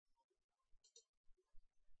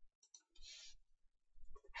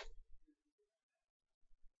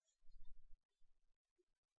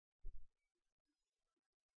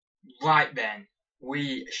Right then,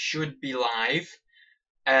 we should be live.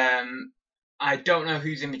 I don't know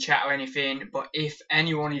who's in the chat or anything, but if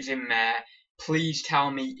anyone is in there, please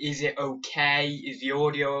tell me, is it okay? Is the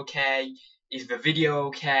audio okay? Is the video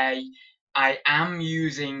okay? I am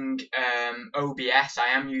using OBS. I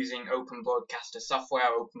am using Open Broadcast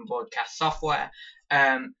software.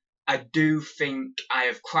 I do think I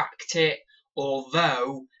have cracked it,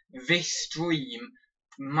 although this stream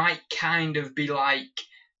might kind of be like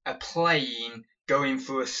a plane going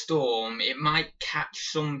through a storm. It might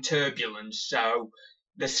catch some turbulence, so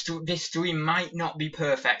this stream might not be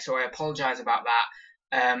perfect, so I apologise about that.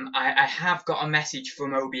 I have got a message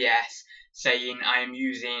from OBS saying I am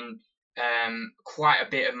using quite a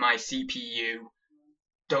bit of my CPU.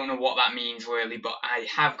 Don't know what that means really, but I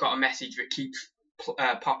have got a message that keeps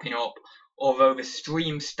popping up, although the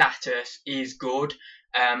stream status is good.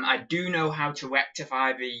 I do know how to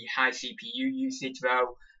rectify the high CPU usage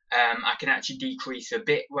though. I can actually decrease the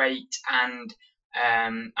bit rate, and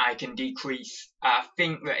I can decrease, I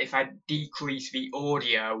think that if I decrease the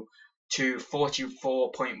audio to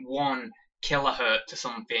 44.1 kilohertz or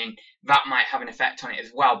something, that might have an effect on it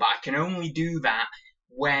as well, but I can only do that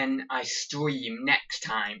when I stream next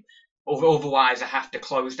time. Otherwise I have to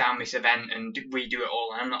close down this event and redo it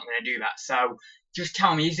all, and I'm not going to do that. So just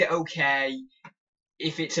tell me, is it okay?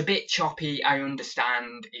 If it's a bit choppy, I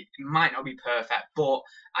understand. It might not be perfect, but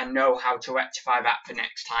I know how to rectify that for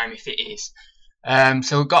next time if it is.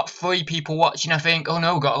 So we've got 3 people watching, I think. Oh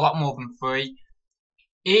no, we've got a lot more than 3.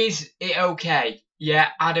 Is it okay? Yeah,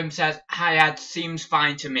 Adam says, hi Ad, seems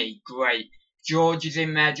fine to me. Great. George is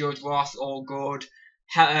in there, George Ross, all good.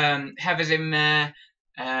 Heather's in there.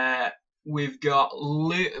 We've got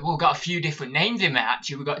a few different names in there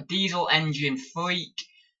actually. We've got Diesel Engine Freak.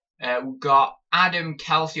 We've got Adam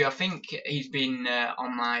Kelsey. I think he's been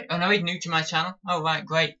on my. Oh no, he's new to my channel. Oh right,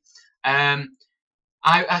 great.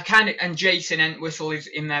 I kind of, and Jason Entwistle is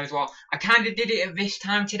in there as well. I kind of did it at this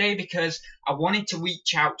time today because I wanted to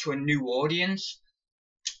reach out to a new audience.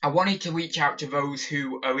 I wanted to reach out to those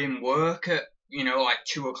who are in work at, you know, like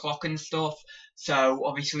 2 o'clock and stuff. So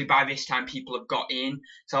obviously by this time people have got in.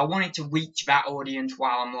 So I wanted to reach that audience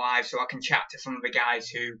while I'm live so I can chat to some of the guys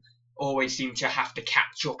who always seem to have to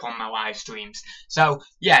catch up on my live streams. So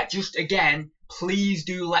yeah, just again, please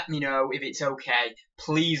do let me know if it's okay.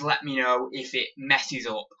 Please let me know if it messes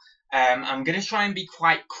up. I'm going to try and be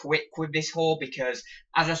quite quick with this haul because,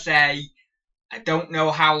 as I say, I don't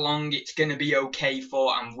know how long it's going to be okay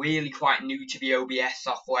for. I'm really quite new to the OBS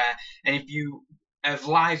software, and if you have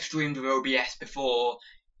live streamed with OBS before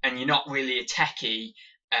and you're not really a techie,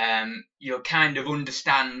 you'll kind of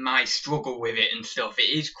understand my struggle with it and stuff.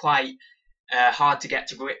 It is quite hard to get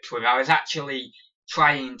to grips with. I was actually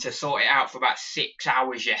trying to sort it out for about 6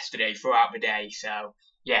 hours yesterday throughout the day, so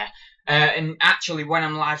yeah. And actually when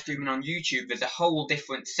I'm live streaming on YouTube, there's a whole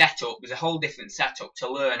different setup.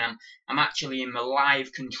 To learn. I'm actually in the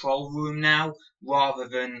live control room now, rather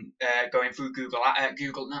than going through Google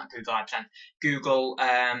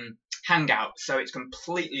Hangouts. So it's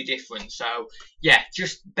completely different. So yeah,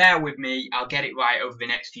 just bear with me. I'll get it right over the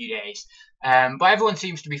next few days. But everyone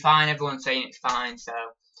seems to be fine. Everyone's saying it's fine. So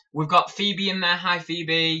we've got Phoebe in there. Hi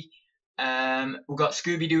Phoebe. We've got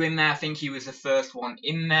Scooby-Doo in there. I think he was the first one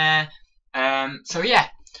in there. So yeah,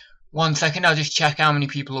 1 second, I'll just check how many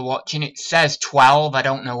people are watching. It says 12. I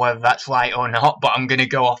don't know whether that's right or not, but I'm going to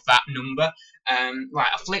go off that number. Right,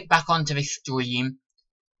 I'll flick back onto this stream.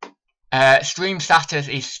 Stream status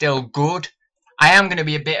is still good. I am going to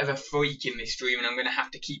be a bit of a freak in this stream, and I'm going to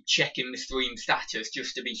have to keep checking the stream status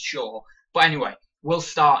just to be sure. But anyway, we'll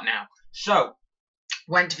start now. So,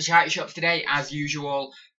 went to the charity shops today, as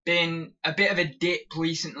usual. Been a bit of a dip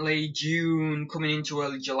recently. June coming into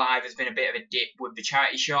early July, there's been a bit of a dip with the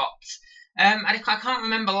charity shops. I can't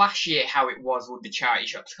remember last year how it was with the charity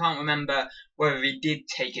shops. I can't remember whether they did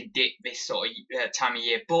take a dip this sort of time of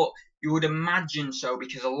year, but you would imagine so,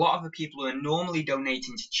 because a lot of the people who are normally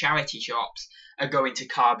donating to charity shops are going to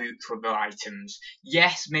car boots for their items.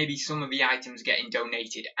 Yes, maybe some of the items getting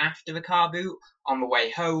donated after the car boot on the way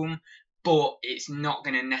home, but it's not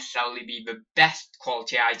going to necessarily be the best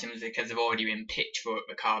quality items because they've already been picked for at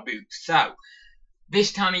the car boot. So,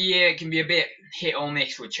 this time of year it can be a bit hit or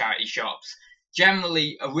miss with charity shops.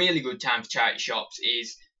 Generally, a really good time for charity shops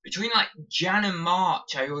is between like Jan and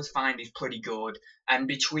March. I always find is pretty good, and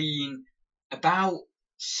between about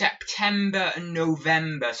September and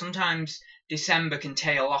November, sometimes December can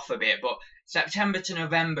tail off a bit, but September to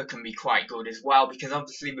November can be quite good as well, because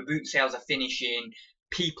obviously the boot sales are finishing.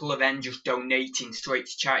 People are then just donating straight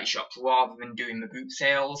to charity shops rather than doing the boot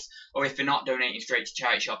sales. Or if they're not donating straight to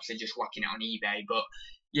charity shops, they're just whacking it on eBay. But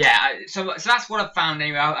yeah, so that's what I've found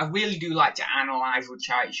anyway. I really do like to analyse with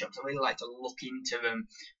charity shops. I really like to look into them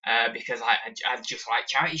because I just like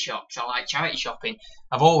charity shops. I like charity shopping.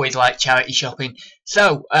 I've always liked charity shopping.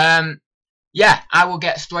 So, yeah, I will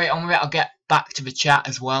get straight on with it. I'll get back to the chat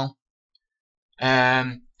as well.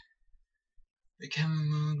 The camera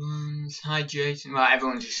mode ones. Hi, Jason. Well,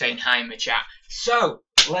 everyone's just saying hi in the chat. So,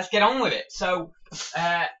 let's get on with it. So,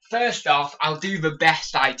 first off, I'll do the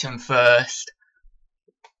best item first.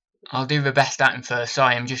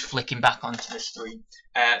 Sorry, I'm just flicking back onto the screen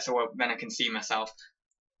so then I can see myself.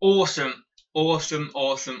 Awesome item.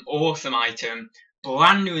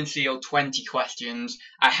 Brand new and sealed, 20 questions.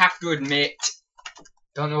 I have to admit,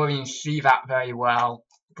 don't know whether you can see that very well,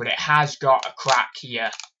 but it has got a crack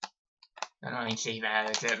here. Don't know if you can see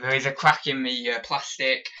there is a crack in the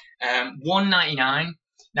plastic. $1.99.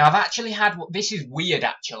 Now I've actually had, this is weird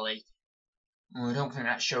actually. Oh, I don't think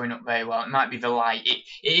that's showing up very well. It might be the light. It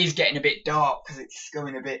is getting a bit dark because it's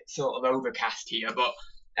going a bit sort of overcast here. But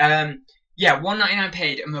yeah, $1.99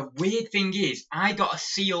 paid. And the weird thing is, I got a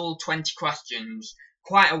sealed 20 questions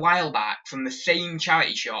quite a while back from the same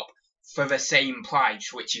charity shop for the same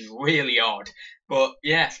price, which is really odd. But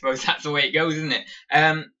yeah, I suppose that's the way it goes, isn't it?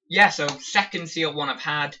 Yeah, so second sealed one I've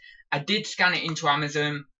had. I did scan it into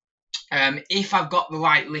Amazon. If I've got the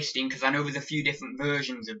right listing, because I know there's a few different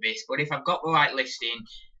versions of this, but if I've got the right listing,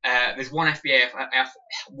 there's one FBA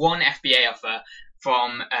offer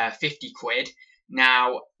from 50 quid.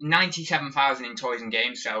 Now, 97,000 in toys and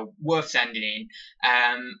games, so worth sending in.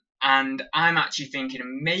 And I'm actually thinking of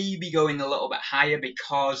maybe going a little bit higher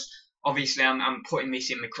because obviously I'm putting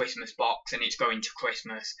this in the Christmas box and it's going to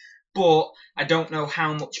Christmas. But I don't know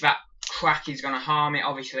how much that crack is going to harm it.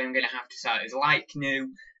 Obviously, I'm going to have to sell it as like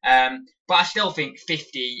new. But I still think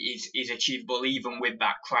 50 is achievable even with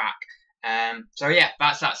that crack. So yeah,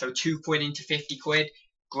 that's that. So 2 quid into 50 quid.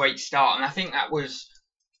 Great start. And I think that was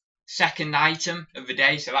second item of the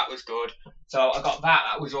day, so that was good. So I got that.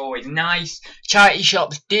 That was always nice. Charity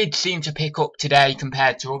shops did seem to pick up today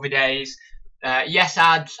compared to other days. Yes,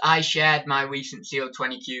 ads. I shared my recent sealed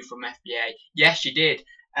 20Q from FBA. Yes, you did.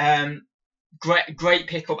 Great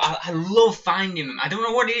pickup. I love finding them. I don't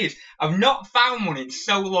know what it is. I've not found one in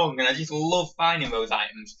so long, and I just love finding those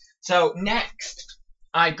items. So next,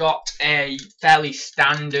 I got a fairly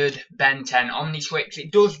standard Ben 10 OmniSwitch.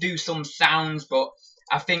 It does do some sounds, but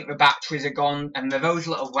I think the batteries are gone, and they're those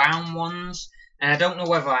little round ones. And I don't know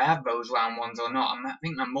whether I have those round ones or not. I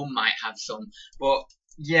think my mum might have some, but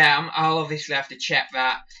yeah, I'll obviously have to check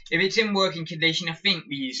that. If it's in working condition, I think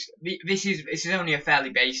this is only a fairly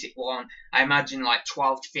basic one. I imagine like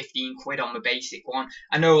 12 to 15 quid on the basic one.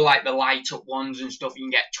 I know like the light up ones and stuff you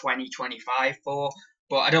can get 20, 25 for,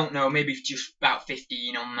 but I don't know, maybe just about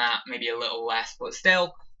 15 on that, maybe a little less, but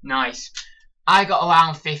still nice. I got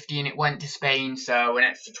around 50 and it went to Spain, so an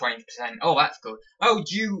extra 20%. Oh, that's good. Oh,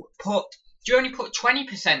 do you only put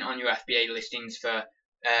 20% on your FBA listings for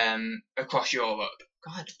across Europe?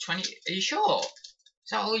 God, 20. Are you sure? Is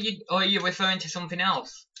that all you? Or are you referring to something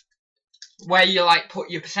else? Where you like put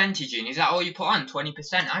your percentage in? Is that all you put on? 20%?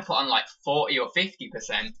 I put on like 40 or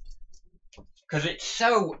 50%. Because it's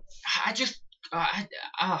so. I just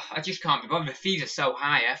can't be bothered. The fees are so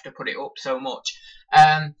high. I have to put it up so much.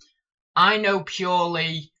 I know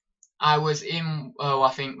purely. I was in. Oh, I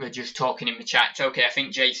think we're just talking in the chat. It's okay. I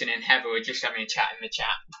think Jason and Heather were just having a chat in the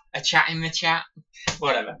chat. A chat in the chat.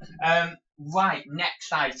 Whatever. Right,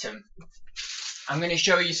 next item. I'm going to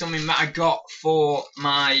show you something that I got for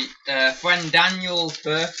my friend Daniel's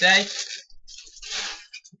birthday.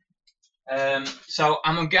 So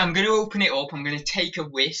I'm going to open it up. I'm going to take a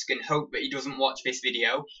risk and hope that he doesn't watch this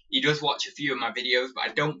video. He does watch a few of my videos, but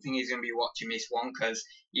I don't think he's going to be watching this one because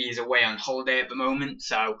he is away on holiday at the moment.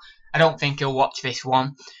 So I don't think he'll watch this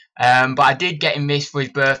one. But I did get him this for his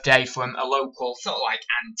birthday from a local sort of like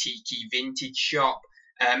antique vintage shop.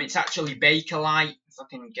 It's actually Bakelite, if I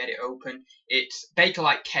can get it open. It's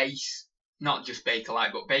Bakelite case, not just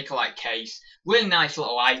Bakelite, but Bakelite case. Really nice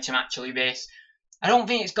little item, actually, this. I don't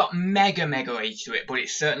think it's got mega age to it, but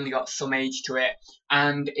it's certainly got some age to it.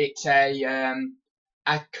 And it's a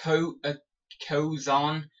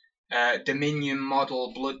Cozon Dominion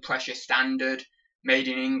model blood pressure standard, made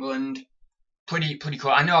in England. Pretty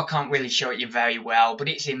cool. I know I can't really show it you very well, but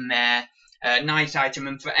it's in there. Nice item,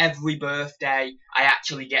 and for every birthday I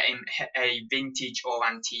actually get him a vintage or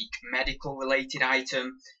antique medical related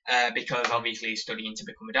item because obviously he's studying to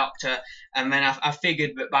become a doctor. And then I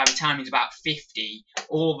figured that by the time he's about 50,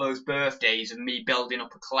 all those birthdays of me building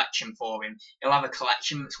up a collection for him, he'll have a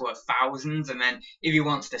collection that's worth thousands, and then if he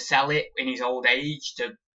wants to sell it in his old age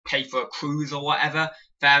to pay for a cruise or whatever,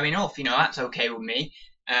 fair enough, you know, that's okay with me.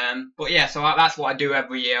 But yeah, so that's what I do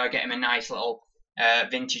every year. I get him a nice little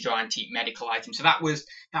vintage or antique medical item. So that was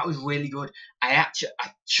really good. I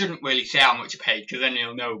shouldn't really say how much I paid because then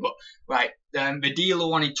he'll know. But right, the dealer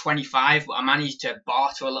wanted 25, but I managed to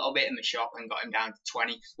barter a little bit in the shop and got him down to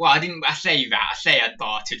 20. Well, I didn't. I say I'd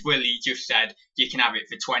bartered. Willie just said you can have it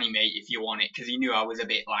for 20, mate, if you want it, because he knew I was a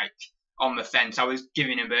bit like on the fence. I was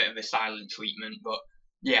giving a bit of a silent treatment, but.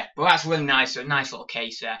 Yeah, but that's really nice. A nice little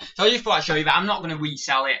case there. So I just thought I'd show you that. I'm not going to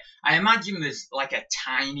resell it. I imagine there's like a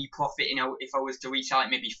tiny profit, you know, if I was to resell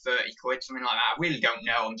it, maybe 30 quid, something like that. I really don't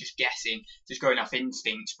know. I'm just guessing, just going off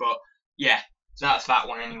instinct. But yeah, so that's that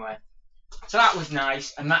one anyway. So that was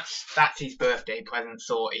nice, and that's his birthday present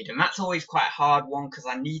sorted. And that's always quite a hard one because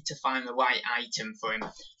I need to find the right item for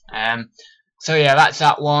him. So yeah, that's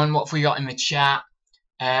that one. What have we got in the chat?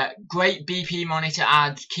 Great BP monitor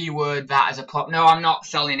ads, keyword that as a prop. No, I'm not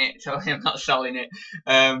selling it. Sorry, I'm not selling it.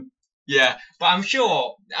 Yeah, but I'm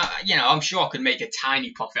sure, you know, I'm sure I could make a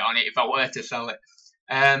tiny profit on it if I were to sell it.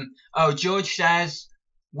 Oh, George says,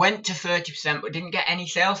 went to 30% but didn't get any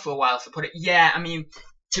sales for a while. So put it, yeah, I mean,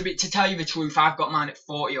 to tell you the truth, I've got mine at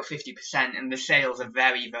 40 or 50% and the sales are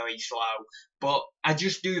very, very slow. But I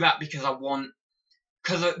just do that because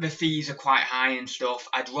because the fees are quite high and stuff.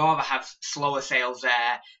 I'd rather have slower sales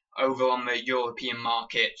there over on the European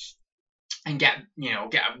markets and get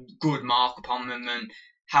a good markup on them than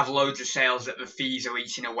have loads of sales that the fees are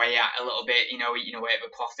eating away at a little bit, you know, eating away at the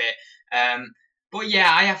profit. But yeah,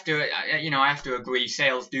 I have to agree,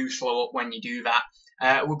 sales do slow up when you do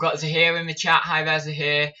that. We've got Zahir in the chat. Hi there,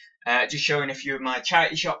 Zahir. Just showing a few of my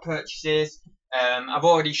charity shop purchases. I've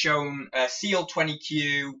already shown a Seal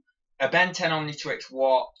 20Q, a Ben 10 Omnitrix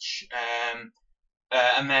watch,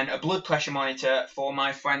 and then a blood pressure monitor for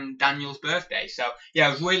my friend Daniel's birthday. So yeah,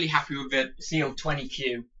 I was really happy with the Seal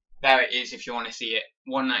 20Q. There it is if you want to see it.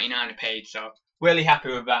 $1.99 I paid, so really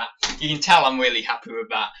happy with that. You can tell I'm really happy with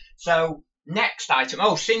that. So next item.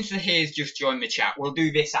 Oh, since Zahir's just joined the chat, we'll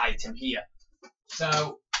do this item here.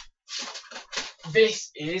 So this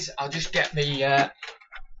is, I'll just get the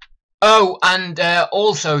oh, and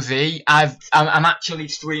also Z, I'm actually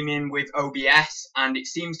streaming with OBS, and it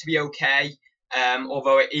seems to be okay.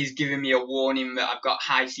 Although it is giving me a warning that I've got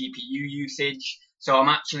high CPU usage. So I'm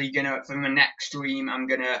actually gonna, for the next stream, I'm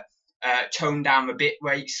gonna tone down the bit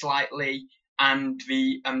rate slightly, and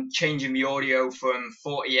I'm changing the audio from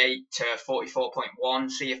 48 to 44.1.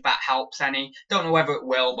 See if that helps any. Don't know whether it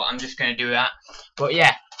will, but I'm just gonna do that. But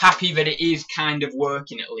yeah, happy that it is kind of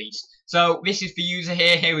working at least. So this is for user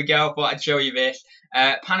here. Here we go. I thought I'd show you this.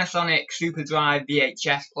 Panasonic SuperDrive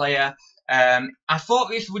VHS player. I thought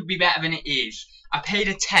this would be better than it is. I paid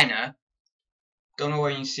a tenner. Don't know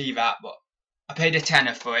where you can see that, but I paid a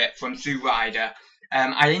tenner for it from Sue Ryder.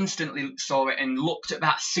 I instantly saw it and looked at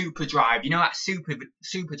that SuperDrive. You know that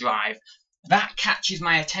SuperDrive? That catches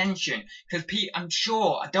my attention because I'm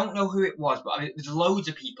sure, I don't know who it was, but there's loads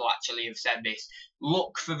of people actually have said this.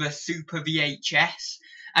 Look for the Super VHS.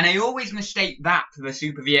 And I always mistake that for the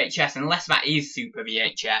Super VHS, unless that is Super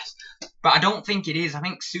VHS. But I don't think it is. I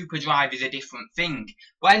think SuperDrive is a different thing.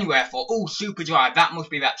 But anyway, I thought, oh, SuperDrive, that must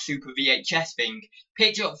be that Super VHS thing.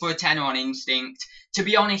 Picked it up for a tenner on instinct. To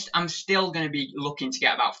be honest, I'm still going to be looking to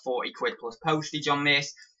get about 40 quid plus postage on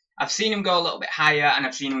this. I've seen them go a little bit higher and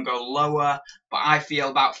I've seen them go lower, but I feel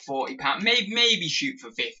about £40, maybe shoot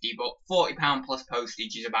for 50, but £40 plus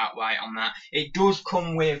postage is about right on that. It does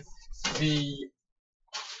come with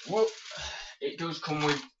it does come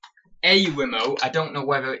with a remote. I don't know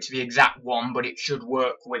whether it's the exact one, but it should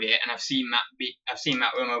work with it, and I've seen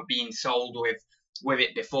that remote being sold with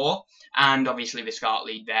it before, and obviously the SCART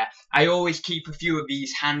lead there. I always keep a few of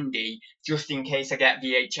these handy just in case I get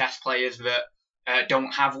VHS players that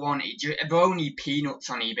don't have one. They're only peanuts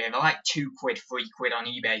on eBay. They're like 2 quid, 3 quid on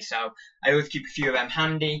eBay, so I always keep a few of them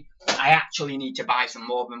handy. I actually need to buy some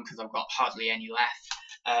more of them because I've got hardly any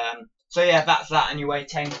left. So yeah, that's that anyway.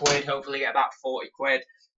 10 quid, hopefully get about 40 quid.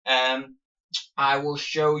 I will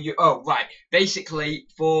show you. Oh right, basically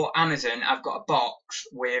for Amazon, I've got a box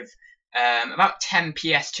with about 10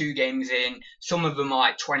 PS2 games in. Some of them are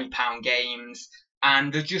like £20 games,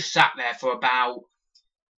 and they're just sat there for about,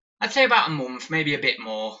 I'd say about a month, maybe a bit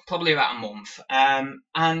more, probably about a month.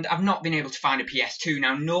 And I've not been able to find a PS2.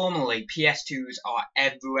 Now normally PS2s are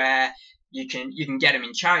everywhere. You can get them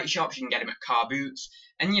in charity shops. You can get them at car boots.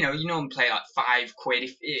 And you normally pay like 5 quid.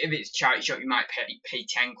 If it's charity shop, you might pay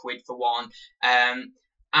 10 quid for one.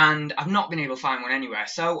 and I've not been able to find one anywhere.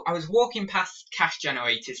 So I was walking past cash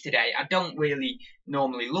generators today. I don't really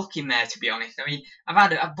normally look in there, to be honest. I mean,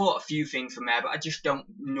 I've bought a few things from there, but I just don't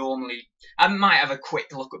normally. I might have a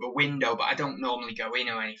quick look at the window, but I don't normally go in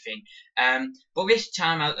or anything. But this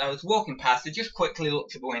time I was walking past. I just quickly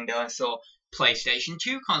looked at the window and saw PlayStation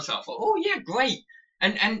 2 console. I thought, oh yeah, great.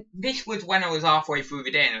 And this was when I was halfway through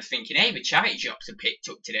the day, and I was thinking, hey, the charity shops have picked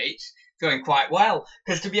up today. It's going quite well.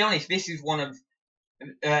 Because to be honest, this is one of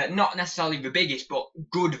not necessarily the biggest, but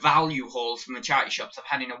good value hauls from the charity shops I've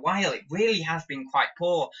had in a while. It really has been quite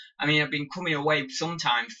poor. I mean, I've been coming away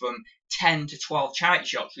sometimes from 10 to 12 charity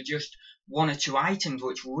shops with just 1 or 2 items,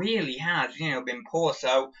 which really has, been poor.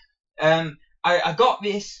 So, I got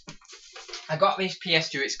this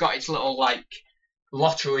PS2. It's got its little like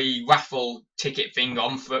lottery raffle ticket thing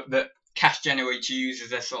on for that cash generator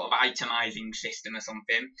uses a sort of itemizing system or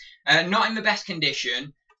something. Not in the best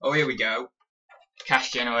condition. Oh, here we go.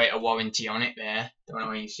 Cash generator warranty on it there. Don't know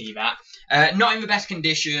when you see that. Not in the best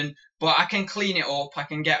condition, but I can clean it up. I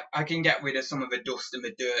can get rid of some of the dust and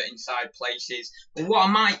the dirt inside places. But what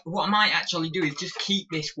I might actually do is just keep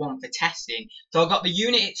this one for testing. So I've got the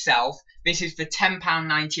unit itself. This is for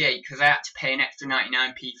 £10.98 because I had to pay an extra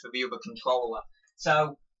 99p for the other controller.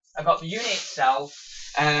 So I've got the unit itself,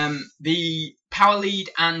 the power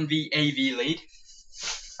lead and the AV lead,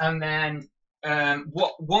 and then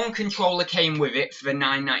one controller came with it for the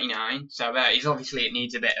 $9.99. So that is obviously it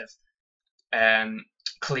needs a bit of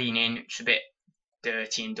cleaning. It's a bit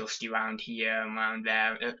dirty and dusty around here and around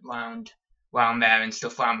there, around there and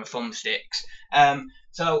stuff, around the thumbsticks.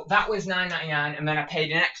 So that was $9.99, and then I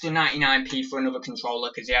paid an extra 99p for another controller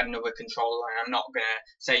because he had another controller, and I'm not gonna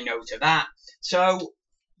say no to that. So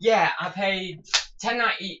yeah, I paid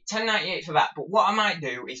 $10.98 for that. But what I might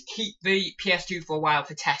do is keep the PS2 for a while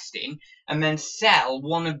for testing, and then sell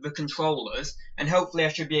one of the controllers, and hopefully I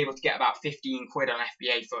should be able to get about 15 quid on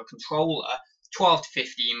FBA for a controller. 12 to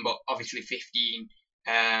 15, but obviously 15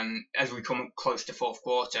 as we come close to fourth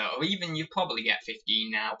quarter, or even you probably get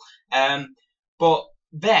 15 now. But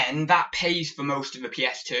then that pays for most of the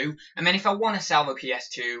PS2, and then if I want to sell the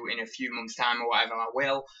PS2 in a few months' time or whatever, I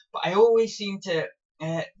will. But I always seem to,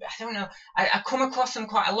 I don't know, I come across them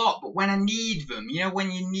quite a lot, but when I need them,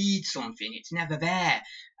 when you need something, it's never there,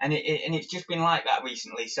 and it's just been like that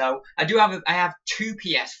recently. So I have 2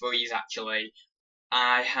 PS3s actually.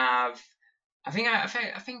 I have an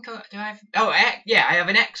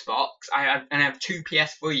Xbox. I have 2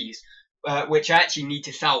 PS3s. Which I actually need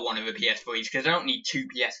to sell one of the PS3s because I don't need 2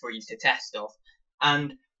 PS3s to test stuff.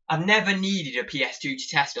 And I've never needed a PS2 to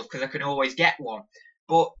test stuff because I could always get one.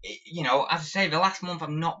 But, as I say, the last month I've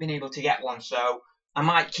not been able to get one, so I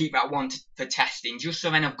might keep that one for testing, just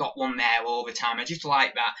so then I've got one there all the time. I just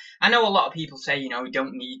like that. I know a lot of people say, you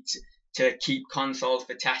don't need to keep consoles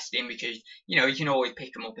for testing because, you can always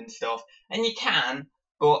pick them up and stuff. And you can,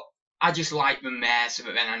 but I just like them there so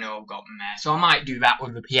that then I know I've got them there. So I might do that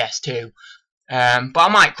with the PS2. But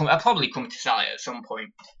I'll probably come to sell it at some point.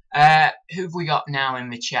 Who have we got now in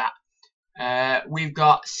the chat? We've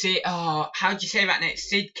got Sid. Oh, how do you say that name?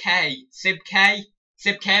 Sid K. Sib K.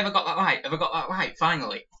 Sib K. Have I got that right? Have I got that right?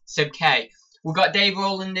 Finally, Sib K. We've got Dave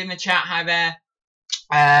Rowland in the chat. Hi there.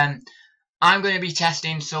 I'm going to be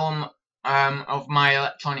testing some of my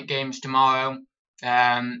electronic games tomorrow.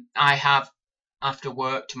 I have after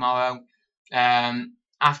work tomorrow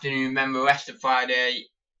afternoon, then the rest of Friday,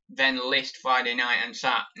 then list Friday night and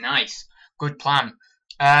Sat. Nice, good plan.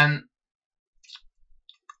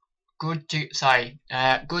 Good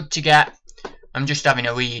to get. I'm just having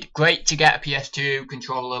a read. Great to get a PS2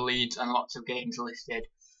 controller leads and lots of games listed.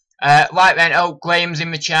 Right then. Oh, Graham's in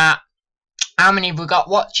the chat. How many have we got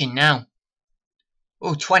watching now?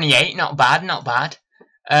 Oh, 28. Not bad. Not bad.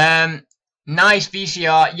 Nice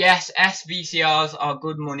VCR. Yes, SVCRs are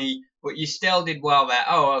good money, but you still did well there.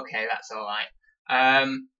 Oh, okay, that's alright.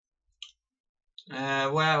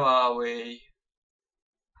 Where are we?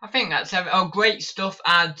 I think that's everything. Oh, great stuff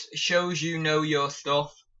ads. Shows you know your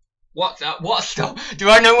stuff. What's that? What stuff? Do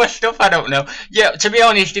I know what stuff? I don't know. Yeah, to be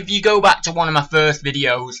honest, if you go back to one of my first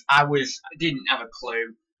videos, I didn't have a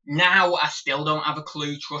clue. Now I still don't have a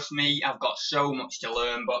clue, trust me. I've got so much to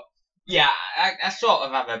learn, but yeah, I sort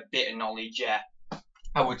of have a bit of knowledge, yeah.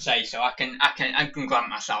 I would say so. I can grant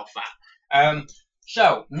myself that.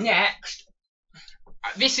 So next,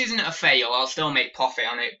 this isn't a fail. I'll still make profit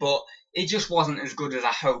on it, but it just wasn't as good as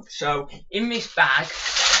I hoped. So in this bag,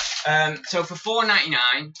 so for $4.99,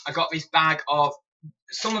 I got this bag of,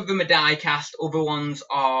 some of them are die cast, other ones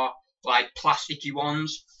are like plasticky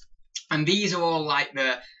ones, and these are all like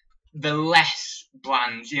the the less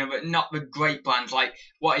brands, you know, but not the great brands. Like,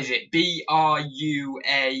 what is it? Bruago,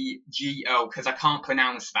 because I can't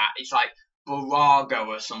pronounce that. It's like Burago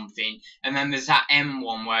or something. And then there's that M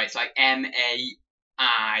one where it's like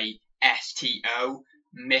Maisto,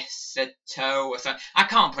 Misato or something. I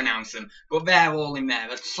can't pronounce them, but they're all in there.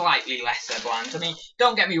 They're slightly lesser brands. I mean,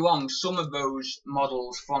 don't get me wrong, some of those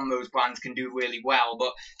models from those brands can do really well,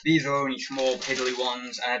 but these are only small, piddly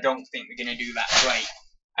ones, and I don't think they're going to do that great.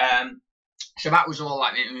 So that was all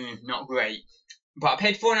like, not great. But I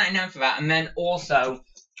paid $4.99 for that, and then also,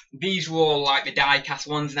 these were all like the die-cast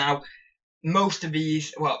ones. Now, most of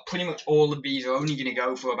these, well, pretty much all of these are only going to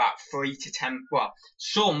go for about £3 to £10, well,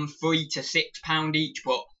 some £3 to £6 each,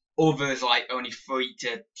 but others like only £3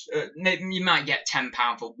 to, maybe you might get £10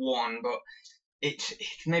 for one, but it's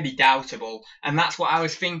maybe doubtable. And that's what I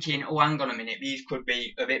was thinking, oh, hang on a minute, these could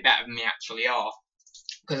be a bit better than they actually are.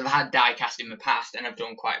 Because I've had die-cast in the past, and I've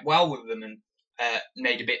done quite well with them, and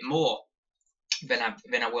made a bit more than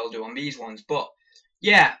I will do on these ones. But,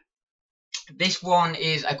 yeah. This one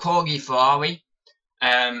is a Corgi Ferrari.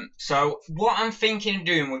 So what I'm thinking of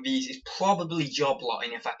doing with these is probably job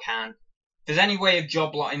lotting if I can. If there's any way of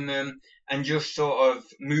job lotting them and just sort of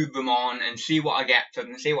move them on and see what I get for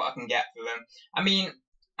them, see what I can get for them. I mean,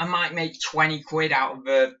 I might make 20 quid out of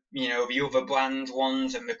the, you know, the other brand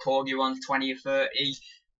ones and the Corgi ones, 20 or 30.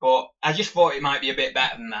 But I just thought it might be a bit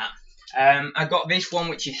better than that. I got this one,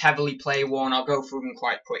 which is heavily play worn. I'll go through them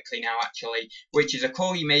quite quickly now, actually. Which is a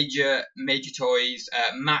Corgi Major Toys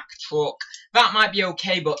Mack truck. That might be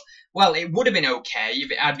okay, but, well, it would have been okay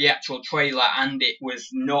if it had the actual trailer and it was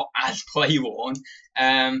not as play worn.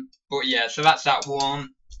 But yeah, so that's that one.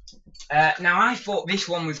 Now, I thought this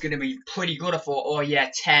one was going to be pretty good. I thought, oh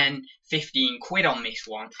yeah, 10, 15 quid on this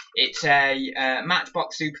one. It's a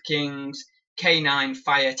Matchbox Super Kings K9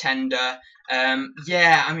 Fire Tender.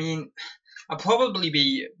 Yeah, I mean, I'd probably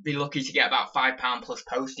be lucky to get about £5 plus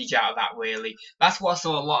postage out of that, really. That's what I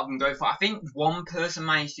saw a lot of them go for. I think one person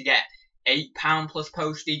managed to get £8 plus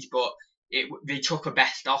postage, but they took a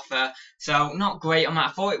best offer. So, not great on that.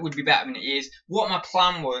 I thought it would be better than it is. What my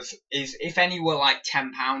plan was, is if any were like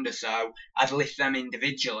 £10 or so, I'd lift them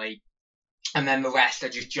individually. And then the rest I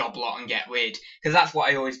just job lot and get rid. Because that's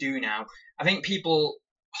what I always do now. I think people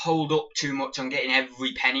hold up too much on getting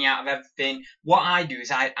every penny out of everything. What I do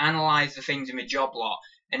is I analyse the things in my job lot,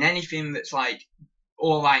 and anything that's like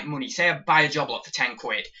alright money, say I buy a job lot for 10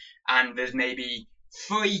 quid, and there's maybe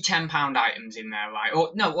 3 £10 items in there, right?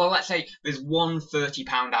 Or no, well, let's say there's one £30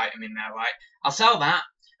 item in there, right? I'll sell that,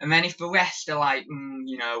 and then if the rest are like,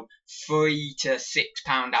 you know, 3 to £6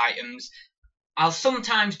 items, I'll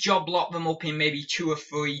sometimes job lot them up in maybe 2 or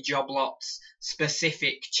 3 job lots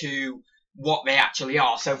specific to what they actually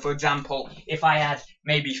are. So, for example, if I had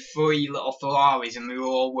maybe 3 little Ferraris and they were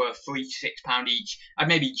all worth £3 to £6 each, I'd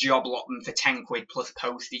maybe job lot them for 10 quid plus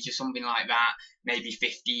postage or something like that, maybe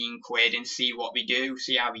 15 quid, and see what we do,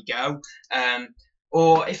 see how we go.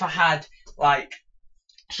 Or if I had like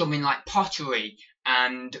something like pottery,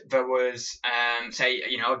 and there was, say,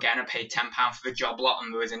 you know, again, I paid £10 for the job lot,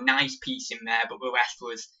 and there was a nice piece in there, but the rest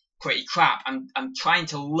was pretty crap. I'm trying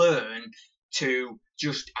to learn to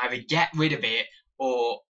just either get rid of it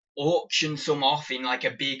or auction some off in like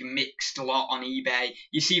a big mixed lot on eBay.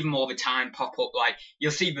 You see them all the time pop up, like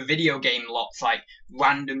you'll see the video game lots, like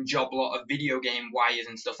random job lot of video game wires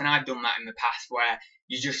and stuff, and I've done that in the past where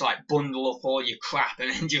you just like bundle up all your crap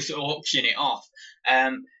and then just auction it off.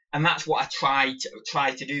 And that's what I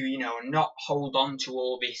try to do, you know, and not hold on to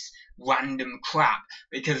all this random crap,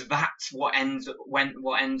 because that's what ends up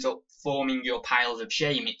forming your piles of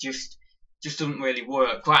shame. It just doesn't really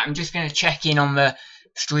work. Right, I'm just going to check in on the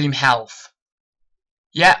stream health.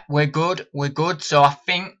 Yeah, we're good. So I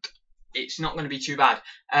think it's not going to be too bad.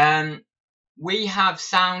 We have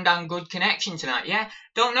sound and good connection tonight. Yeah,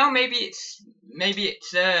 don't know. Maybe it's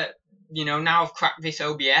you know, now I've cracked this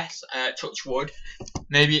OBS. Touch wood.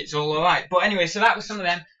 Maybe it's all alright. But anyway, so that was some of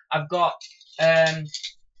them. I've got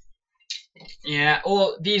yeah,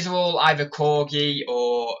 these are all either Corgi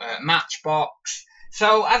or Matchbox.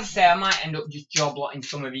 So, as I say, I might end up just job lotting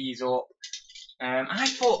some of these up. I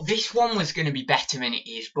thought this one was going to be better than it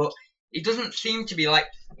is, but it doesn't seem to be. Like,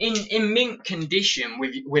 in mint condition,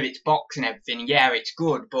 with its box and everything, yeah, it's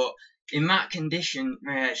good, but in that condition,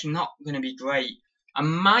 it's not going to be great. I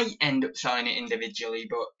might end up selling it individually,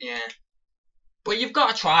 but, yeah. But you've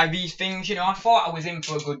got to try these things, you know. I thought I was in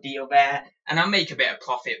for a good deal there, and I make a bit of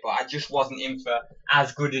profit, but I just wasn't in for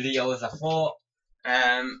as good a deal as I thought.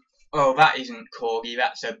 Oh, that isn't Corgi,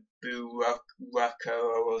 that's a Rago,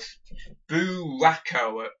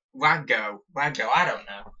 I don't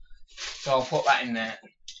know. So I'll put that in there.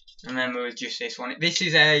 And then there was just this one. This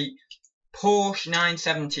is a Porsche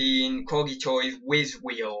 917 Corgi Toys Whiz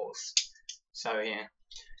Wheels. So yeah.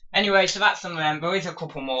 Anyway, so that's some of them. There is a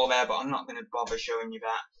couple more there, but I'm not going to bother showing you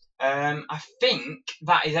that. I think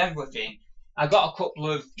that is everything. I got a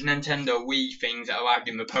couple of Nintendo Wii things that arrived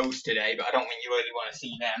in the post today, but I don't think you really want to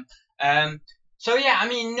see them. So yeah, I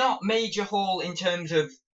mean, not major haul in terms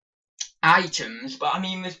of items, but I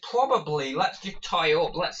mean, there's probably, let's just tie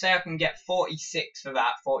up, let's say I can get 46 for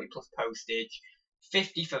that, 40 plus postage,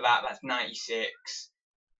 50 for that, that's 96,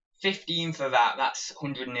 15 for that, that's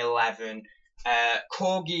 111,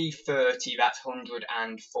 Corgi 30, that's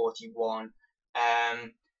 141,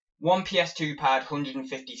 one PS2 pad,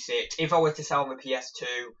 156, if I were to sell the PS2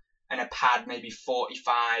 and a pad, maybe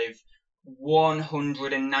 45,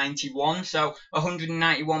 191, so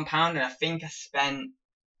 £191, and I think I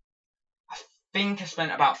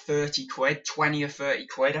spent about 30 quid, 20 or 30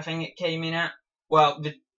 quid, I think it came in at. Well,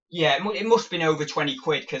 yeah, it must have been over 20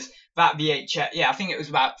 quid, because that VHS, yeah, I think it was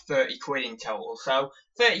about 30 quid in total. So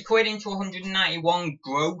 30 quid into 191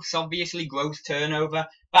 gross, obviously, gross turnover.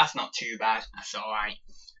 That's not too bad. That's alright.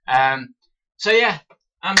 So yeah,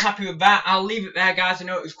 I'm happy with that. I'll leave it there, guys. I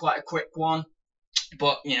know it was quite a quick one,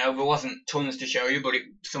 but, you know, there wasn't tons to show you, but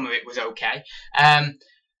some of it was okay.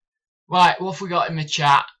 Right, what have we got in the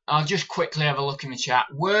chat? I'll just quickly have a look in the chat.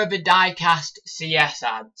 Were the diecast CS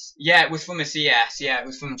ads? Yeah, it was from a CS. Yeah, it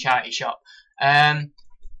was from a charity shop. Right,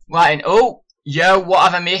 and oh, yo, what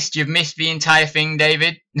have I missed? You've missed the entire thing,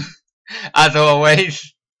 David. As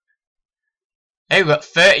always. Hey, we've got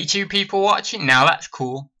 32 people watching now. That's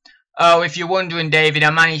cool. Oh, if you're wondering, David,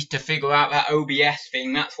 I managed to figure out that OBS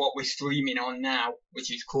thing. That's what we're streaming on now,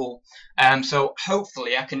 which is cool. So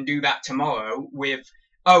hopefully I can do that tomorrow with...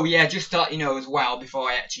 Oh yeah, just to let you know as well, before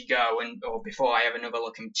I actually go, or before I have another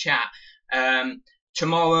look in chat,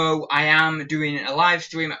 tomorrow I am doing a live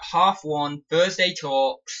stream at 1:30, Thursday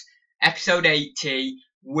Talks, episode 80,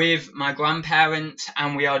 with my grandparents,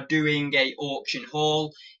 and we are doing a auction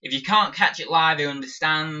haul. If you can't catch it live, I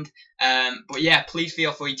understand, but yeah, please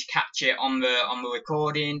feel free to catch it on the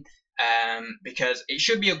recording, because it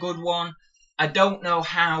should be a good one. I don't know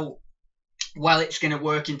how well it's going to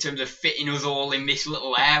work in terms of fitting us all in this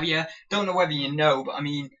little area. Don't know whether you know, but I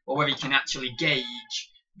mean, or whether you can actually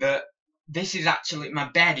gauge that this is actually, my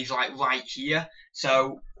bed is like right here,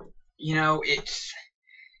 so, you know, it's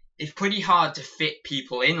pretty hard to fit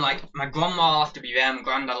people in. Like, my grandma will have to be there, my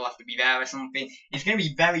granddad will have to be there or something. It's going to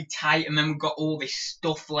be very tight, and then we've got all this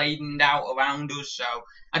stuff laid out around us, so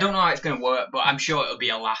I don't know how it's going to work, but I'm sure it'll be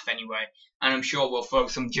a laugh anyway. And I'm sure we'll throw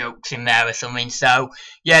some jokes in there or something. So,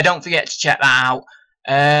 yeah, don't forget to check that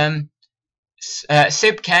out.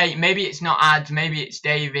 Sib K, maybe it's not ads, maybe it's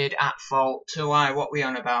David at fault. So why? What are we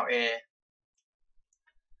on about here?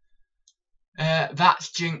 That's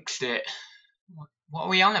jinxed it. What are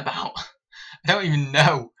we on about? I don't even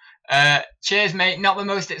know. Cheers, mate. Not the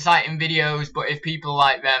most exciting videos, but if people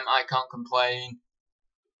like them, I can't complain.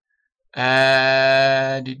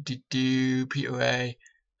 Peter A.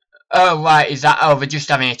 Oh, right, is that... Oh, they're just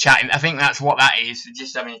having a chat. I think that's what that is. They're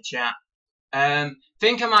just having a chat.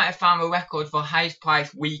 Think I might have found a record for highest price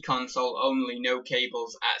Wii console only, no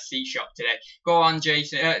cables at C-Shop today. Go on,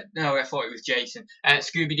 Jason. No, I thought it was Jason.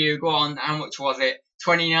 Scooby-Doo, go on. How much was it?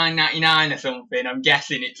 $29.99 or something. I'm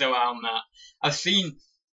guessing it's around that. I've seen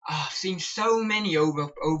so many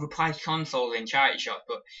overpriced consoles in charity shops,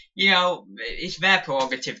 but, you know, it's their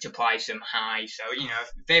prerogative to price them high, so, you know,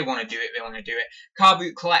 if they want to do it, they want to do it. Car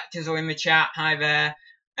boot collectors are in the chat. Hi there.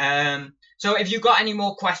 So if you've got any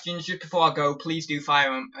more questions just before I go, please do fire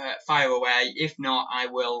away. If not, I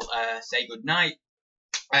will say good night.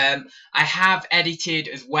 I have edited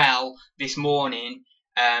as well this morning.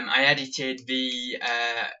 I edited the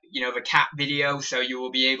the cat video, so you will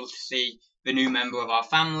be able to see the new member of our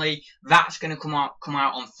family. That's going to come out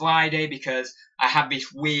on Friday, because I have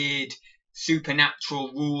this weird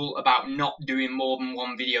supernatural rule about not doing more than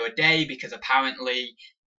one video a day, because apparently,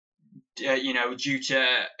 due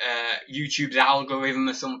to YouTube's algorithm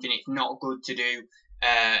or something, it's not good to do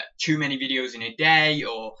too many videos in a day,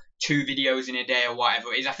 or 2 videos in a day, or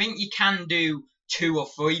whatever it is. I think you can do 2 or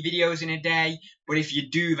 3 videos in a day, but if you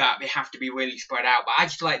do that, they have to be really spread out. But I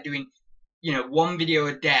just like doing, 1 video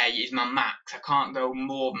a day is my max. I can't go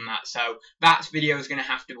more than that. So that video is going to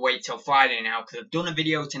have to wait till Friday now, because I've done a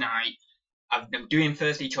video tonight. I'm doing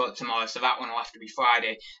Thursday Talk tomorrow, so that one will have to be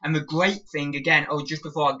Friday. And the great thing, again, just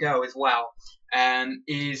before I go as well,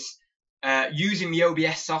 is using the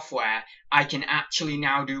OBS software, I can actually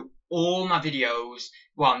now do all my videos,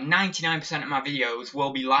 well, 99% of my videos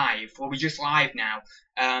will be live. Will be just live now.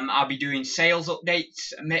 I'll be doing sales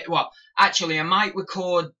updates. Well, actually, I might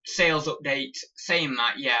record sales updates. Saying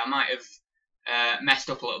that, yeah, I might have messed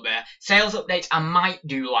up a little bit. Sales updates I might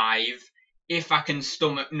do live if I can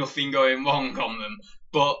stomach nothing going wrong on them.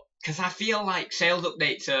 But because I feel like sales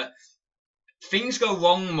updates are, things go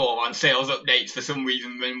wrong more on sales updates for some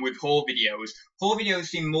reason than with haul videos. Haul videos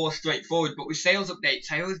seem more straightforward, but with sales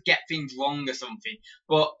updates, I always get things wrong or something.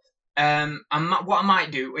 But what I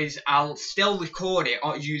might do is I'll still record it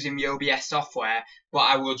using the OBS software, but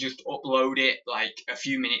I will just upload it like a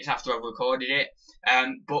few minutes after I've recorded it.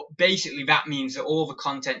 But basically that means that all the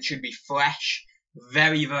content should be fresh,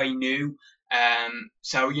 very, very new.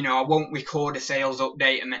 So, you know, I won't record a sales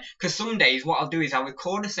update, and then, because some days what I'll do is I'll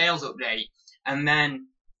record a sales update, and then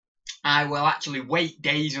I will actually wait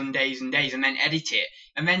days and days and days and then edit it.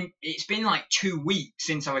 And then it's been like 2 weeks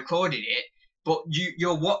since I recorded it, but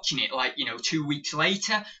you're watching it like, you know, 2 weeks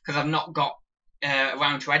later because I've not got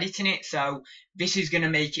around to editing it. So this is going to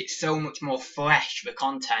make it so much more fresh, the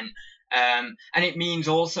content. And it means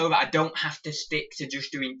also that I don't have to stick to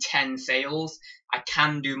just doing 10 sales. I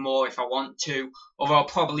can do more if I want to, although I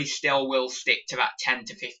probably still will stick to that 10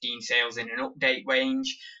 to 15 sales in an update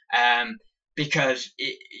range. Because,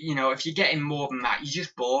 you know, if you're getting more than that, you're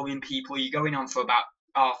just boring people. You're going on for about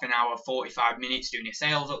half an hour, 45 minutes doing a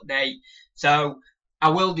sales update. So I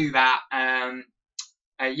will do that.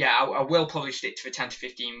 Yeah, I will probably stick to the 10 to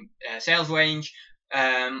 15 sales range.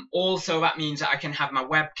 Also, that means that I can have my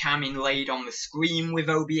webcam inlaid on the screen with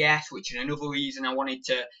OBS, which is another reason I wanted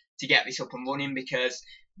to get this up and running, because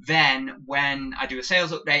then when I do a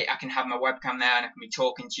sales update, I can have my webcam there and I can be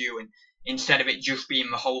talking to you, and instead of it just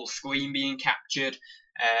being the whole screen being captured.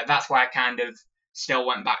 That's why I kind of still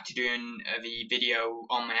went back to doing the video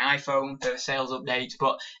on my iPhone for sales updates.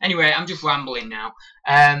 But anyway, I'm just rambling now.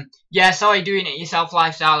 Yeah, sorry, doing it yourself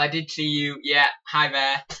lifestyle. I did see you. Yeah,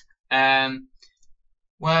 hi there.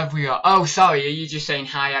 Where have we got? Oh, sorry, are you just saying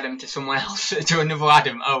hi, Adam, to someone else, to another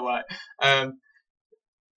Adam? Oh, right.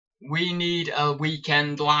 We need a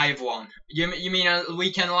weekend live one. You mean a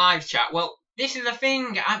weekend live chat? Well, this is the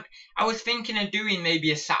thing. I was thinking of doing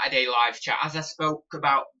maybe a Saturday live chat, as I spoke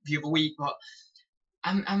about the other week, but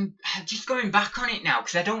I'm just going back on it now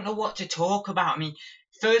because I don't know what to talk about. I mean,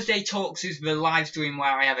 Thursday Talks is the live stream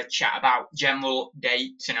where I have a chat about general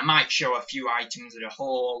updates, and I might show a few items of the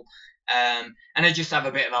haul, and I just have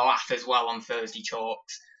a bit of a laugh as well on Thursday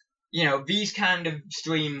Talks. You know, these kind of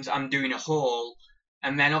streams, I'm doing a haul,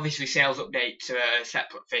 and then obviously sales updates are a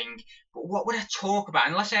separate thing. But what would I talk about?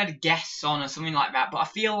 Unless I had guests on or something like that. But I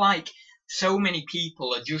feel like so many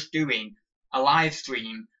people are just doing a live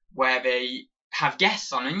stream where they have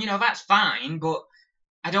guests on. And, you know, that's fine. But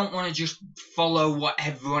I don't want to just follow what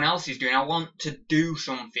everyone else is doing. I want to do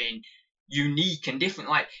something unique and different.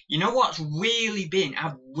 Like, you know what's really been,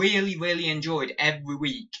 I've really, really enjoyed every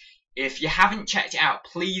week. If you haven't checked it out,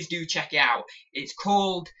 please do check it out. It's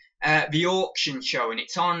called The Auction Show, and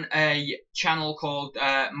it's on a channel called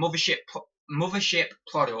Mothership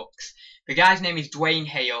Products. The guy's name is Dwayne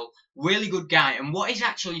Hale, really good guy, and what he's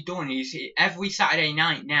actually done is every Saturday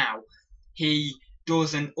night now he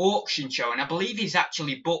does an auction show, and I believe he's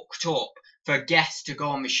actually booked up for guests to go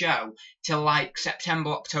on the show till like September,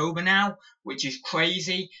 October now, which is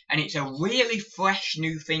crazy. And it's a really fresh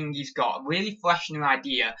new thing he's got, a really fresh new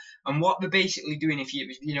idea. And what they're basically doing, if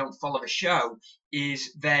you don't follow the show,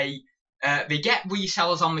 is they get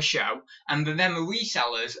resellers on the show, and then the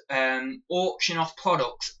resellers auction off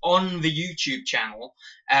products on the YouTube channel,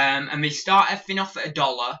 and they start everything off at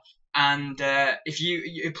 $1. And if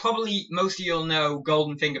you probably, most of you'll know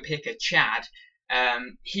Golden Finger Picker Chad.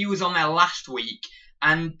 He was on there last week,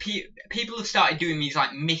 and people have started doing these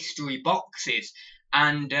like mystery boxes,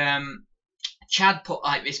 and Chad put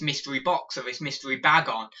like this mystery box or this mystery bag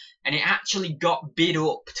on, and it actually got bid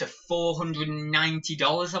up to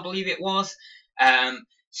 $490, I believe it was.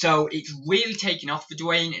 So it's really taken off for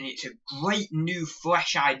Dwayne, and it's a great new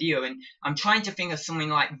fresh idea, and I'm trying to think of something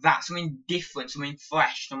like that, something different, something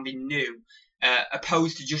fresh, something new,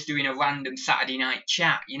 opposed to just doing a random Saturday night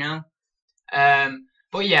chat, you know.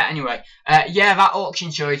 But yeah, anyway, yeah, that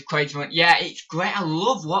auction show is crazy. Yeah, it's great. I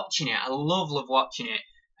love watching it. I love watching it.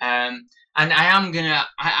 And I am gonna,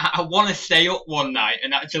 I want to stay up one night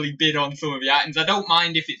and actually bid on some of the items. I don't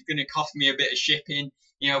mind if it's gonna cost me a bit of shipping,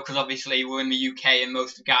 you know, because obviously we're in the UK and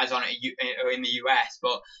most of the guys on it are in the US.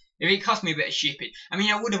 But if it cost me a bit of shipping, I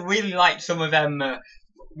mean, I would have really liked some of them.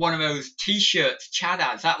 One of those T-shirts Chad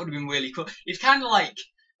has. That would have been really cool. It's kind of like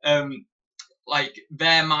like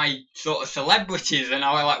they're my sort of celebrities, and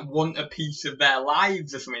I like want a piece of their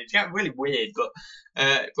lives or something. It's getting really weird, but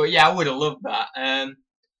yeah, I would have loved that.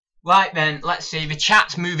 Right then, let's see. The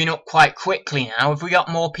chat's moving up quite quickly now. Have we got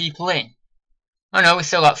more people in? Oh no, we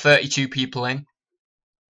still got 32 people in.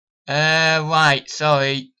 Right,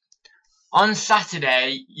 sorry. On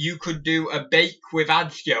Saturday, you could do a bake with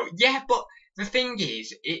ads show. Yeah, but the thing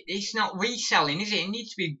is, it's not reselling, is it? It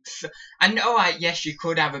needs to be... And alright, yes, you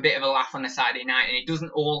could have a bit of a laugh on a Saturday night, and it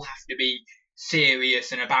doesn't all have to be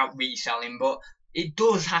serious and about reselling, but it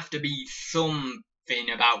does have to be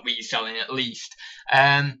something about reselling, at least.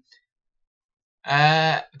 That's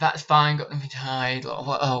fine, got them tied.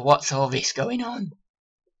 Oh, what's all this going on?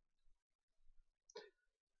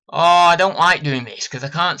 Oh, I don't like doing this, because I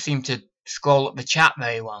can't seem to scroll up the chat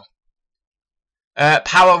very well.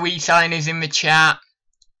 Power Reselling is in the chat.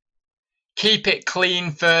 Keep it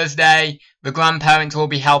clean Thursday. The grandparents will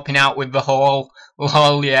be helping out with the haul.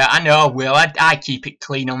 Lol, yeah, I know I will. I keep it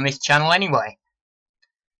clean on this channel anyway.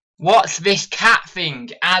 What's this cat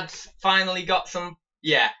thing? Ads finally got some...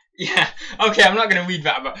 Yeah. Okay, I'm not going to read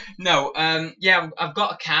that, but... No, yeah, I've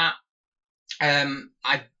got a cat.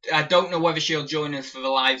 I don't know whether she'll join us for the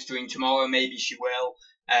live stream tomorrow. Maybe she will.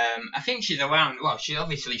 I think she's around. Well, she's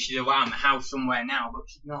around the house somewhere now, but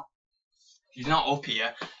she's not up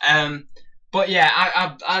here. But yeah,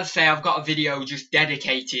 I'd say I've got a video just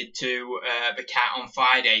dedicated to the cat on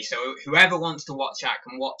Friday. So whoever wants to watch that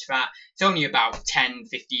can watch that. It's only about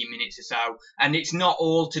 10-15 minutes or so, and it's not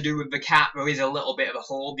all to do with the cat. There is a little bit of a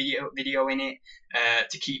whole video in it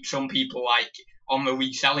to keep some people like on the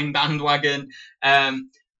reselling bandwagon.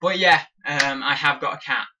 But yeah, I have got a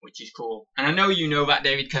cat, which is cool. And I know you know that,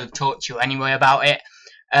 David, because I've talked to you anyway about it.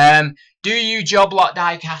 Do you job lot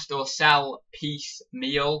diecast or sell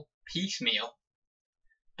piecemeal? Piecemeal?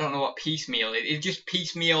 Don't know what piecemeal is. It's just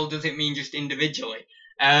piecemeal, does it mean just individually?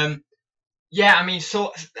 Yeah, I mean,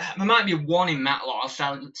 so there might be one in MacLeod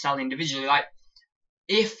I'll sell individually. Like,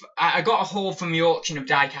 if I got a haul from the auction of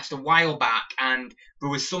diecast a while back, and there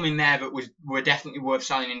was some in there that were definitely worth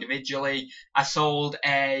selling individually. I sold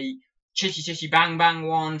a Chitty Chitty Bang Bang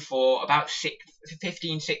one for about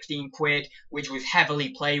 15-16 quid, which was heavily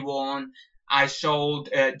play worn. I sold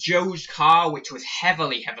Joe's car, which was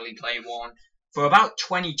heavily play worn, for about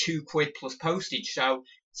 22 quid plus postage. So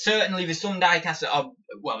certainly there's some diecasts that are,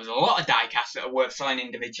 well, there's a lot of diecasts that are worth selling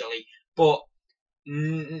individually, but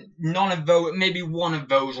none of those, maybe one of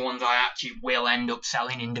those ones I actually will end up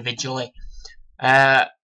selling individually.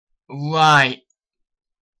 Right.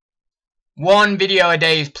 One video a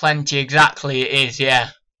day is plenty, exactly it is, yeah.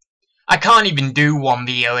 I can't even do one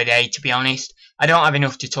video a day, to be honest. I don't have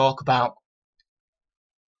enough to talk about.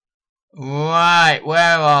 Right,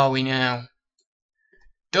 where are we now?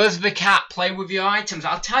 Does the cat play with your items?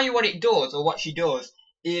 I'll tell you what it does, or what she does,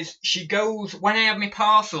 is she goes, when I have my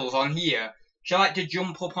parcels on here, she like to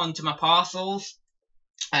jump up onto my parcels,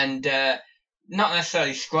 and not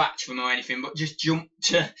necessarily scratch them or anything, but just jump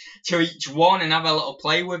to each one and have a little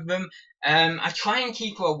play with them. I try and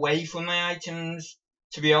keep her away from my items,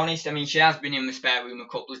 to be honest. I mean, she has been in the spare room a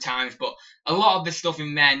couple of times, but a lot of the stuff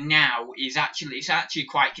in there now is it's actually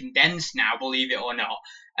quite condensed now, believe it or not.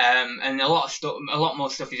 And a lot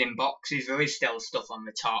more stuff is in boxes. There is still stuff on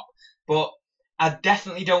the top, but I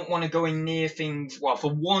definitely don't want to go in near things. Well,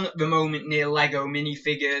 for one, at the moment, near Lego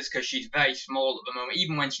minifigures, because she's very small at the moment.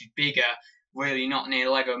 Even when she's bigger, really not near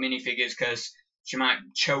Lego minifigures, because she might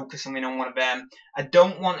choke or something on one of them. I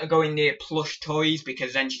don't want to go in near plush toys,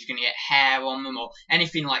 because then she's going to get hair on them, or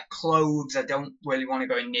anything like clothes. I don't really want to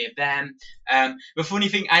go in near them. The funny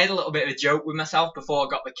thing, I had a little bit of a joke with myself before I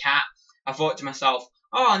got the cat. I thought to myself,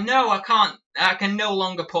 oh no, I can no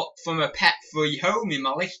longer put from a pet-free home in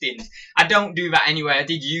my listings. I don't do that anyway. I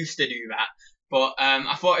did used to do that, but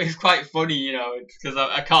I thought it was quite funny, you know, because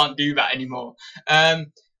I can't do that anymore.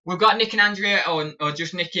 We've got Nick and Andrea, or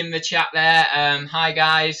just Nick in the chat there. Hi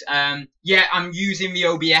guys. Yeah, I'm using the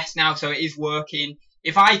OBS now, so it is working.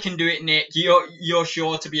 If I can do it, Nick, you're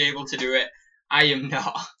sure to be able to do it. I am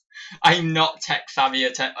not. I am not tech savvy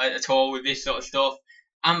at all with this sort of stuff.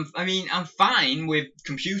 I mean, I'm fine with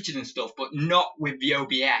computers and stuff, but not with the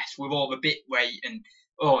OBS, with all the bit rate and,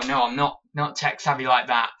 oh no, I'm not tech savvy like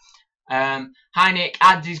that. Hi Nick,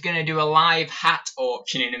 Ads is going to do a live hat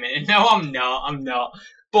auction in a minute. No, I'm not.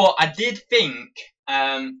 But I did think,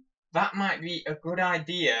 that might be a good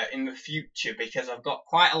idea in the future, because I've got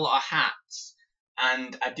quite a lot of hats,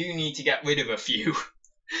 and I do need to get rid of a few.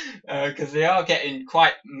 Because they are getting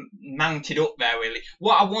quite mounted up there, really.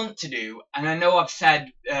 What I want to do, and I know I've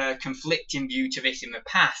said conflicting view to this in the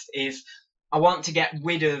past, is I want to get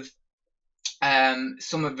rid of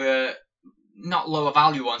some of the not lower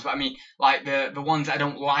value ones, but I mean like the ones that I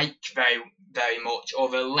don't like very much, or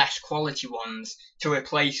the less quality ones, to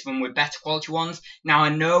replace them with better quality ones. Now I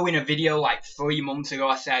know in a video like 3 months ago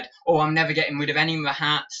I said, oh, I'm never getting rid of any of the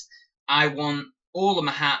hats. I want all of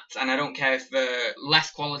my hats, and I don't care if they're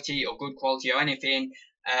less quality or good quality or anything.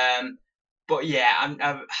 But yeah,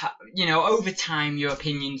 you know, over time your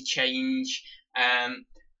opinions change.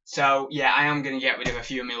 So yeah, I am going to get rid of a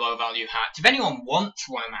few of my low value hats. If anyone wants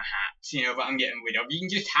one of my hats, you know, that I'm getting rid of, you can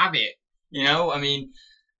just have it. You know, I mean,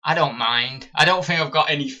 I don't mind. I don't think I've got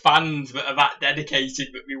any fans that are that dedicated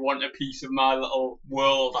that we want a piece of my little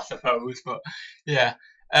world, I suppose. But yeah,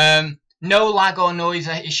 no lag or noise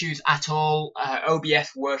issues at all. OBS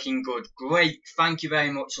working good. Great. Thank you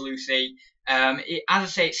very much, Lucy. As I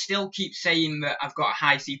say, it still keeps saying that I've got a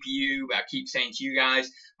high CPU, but I keep saying to you guys,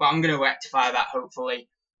 but I'm going to rectify that hopefully.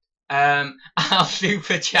 I'll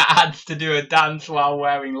super chat ads to do a dance while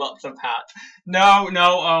wearing lots of hats. No,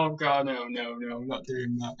 oh god, no, I'm not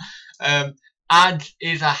doing that. Ads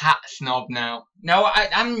is a hat snob now. No,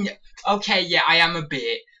 I'm okay, yeah, I am a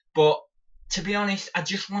bit, but to be honest,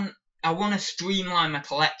 I want to streamline my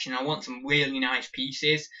collection. I want some really nice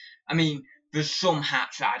pieces. I mean, there's some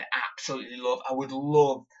hats that I'd absolutely love. I would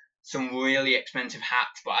love some really expensive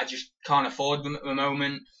hats, but I just can't afford them at the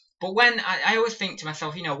moment. But when I always think to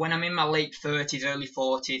myself, you know, when I'm in my late 30s, early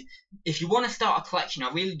 40s, if you want to start a collection,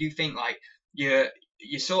 I really do think like you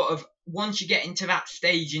sort of, once you get into that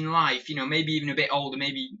stage in life, you know, maybe even a bit older,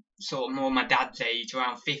 maybe sort of more my dad's age,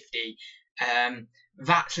 around 50,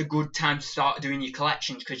 that's a good time to start doing your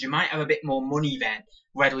collections, because you might have a bit more money then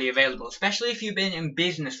readily available, especially if you've been in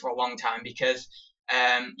business for a long time, because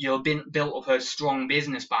you'll be built up a strong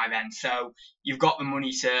business by then, so you've got the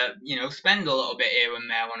money to, you know, spend a little bit here and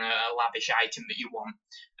there on a lavish item that you want.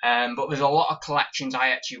 But there's a lot of collections I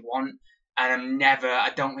actually want, and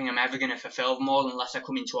I don't think I'm ever going to fulfill them all unless I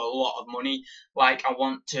come into a lot of money. Like, I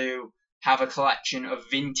want to have a collection of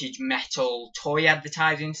vintage metal toy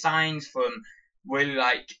advertising signs from really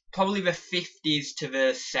like probably the 50s to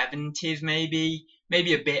the 70s, maybe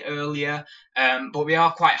a bit earlier, but they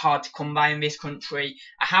are quite hard to come by in this country.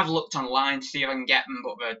 I have looked online to see if I can get them,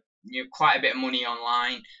 but they're, you know, quite a bit of money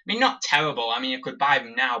online. I mean, not terrible. I mean, I could buy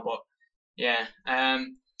them now, but yeah.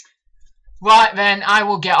 Right then, I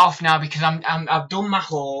will get off now because I've done my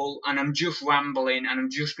haul and I'm just rambling, and I'm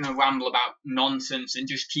just gonna ramble about nonsense and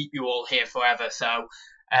just keep you all here forever. So,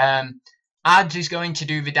 Ads is going to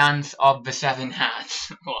do the dance of the 7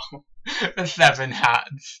 hats. The 7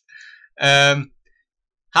 hats.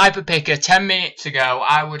 Hyperpicker, 10 minutes ago,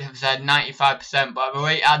 I would have said 95%, but the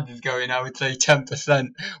way Ads is going, I would say 10%.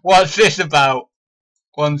 What's this about?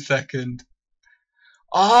 1 second.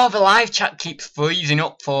 Oh, the live chat keeps freezing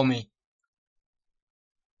up for me.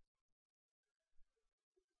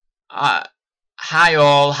 Hi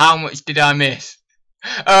all, how much did I miss?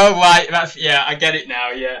 Oh, right, yeah, I get it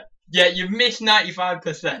now, yeah. Yeah, you've missed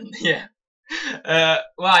 95%, yeah.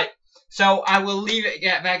 Right. So I will leave it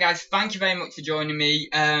there, guys. Thank you very much for joining me.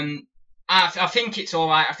 I think it's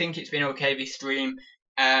alright. I think it's been okay, this stream.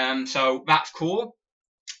 So that's cool.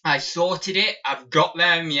 I sorted it. I've got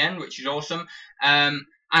there in the end, which is awesome. And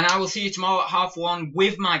I will see you tomorrow at 1:30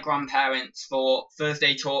 with my grandparents for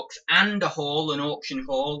Thursday talks and a haul, an auction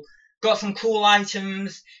haul. Got some cool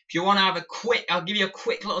items. If you want to have I'll give you a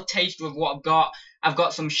quick little taste of what I've got. I've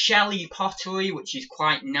got some Shelley pottery, which is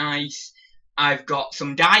quite nice. I've got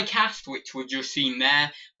some die-cast, which we've just seen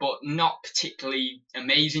there, but not particularly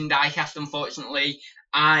amazing die-cast, unfortunately.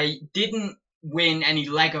 I didn't win any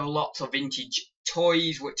Lego lots of vintage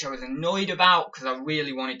toys, which I was annoyed about, because I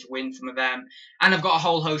really wanted to win some of them. And I've got a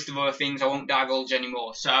whole host of other things I won't divulge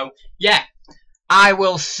anymore. So, yeah, I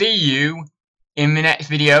will see you in the next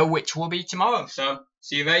video, which will be tomorrow. So,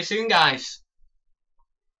 see you very soon, guys.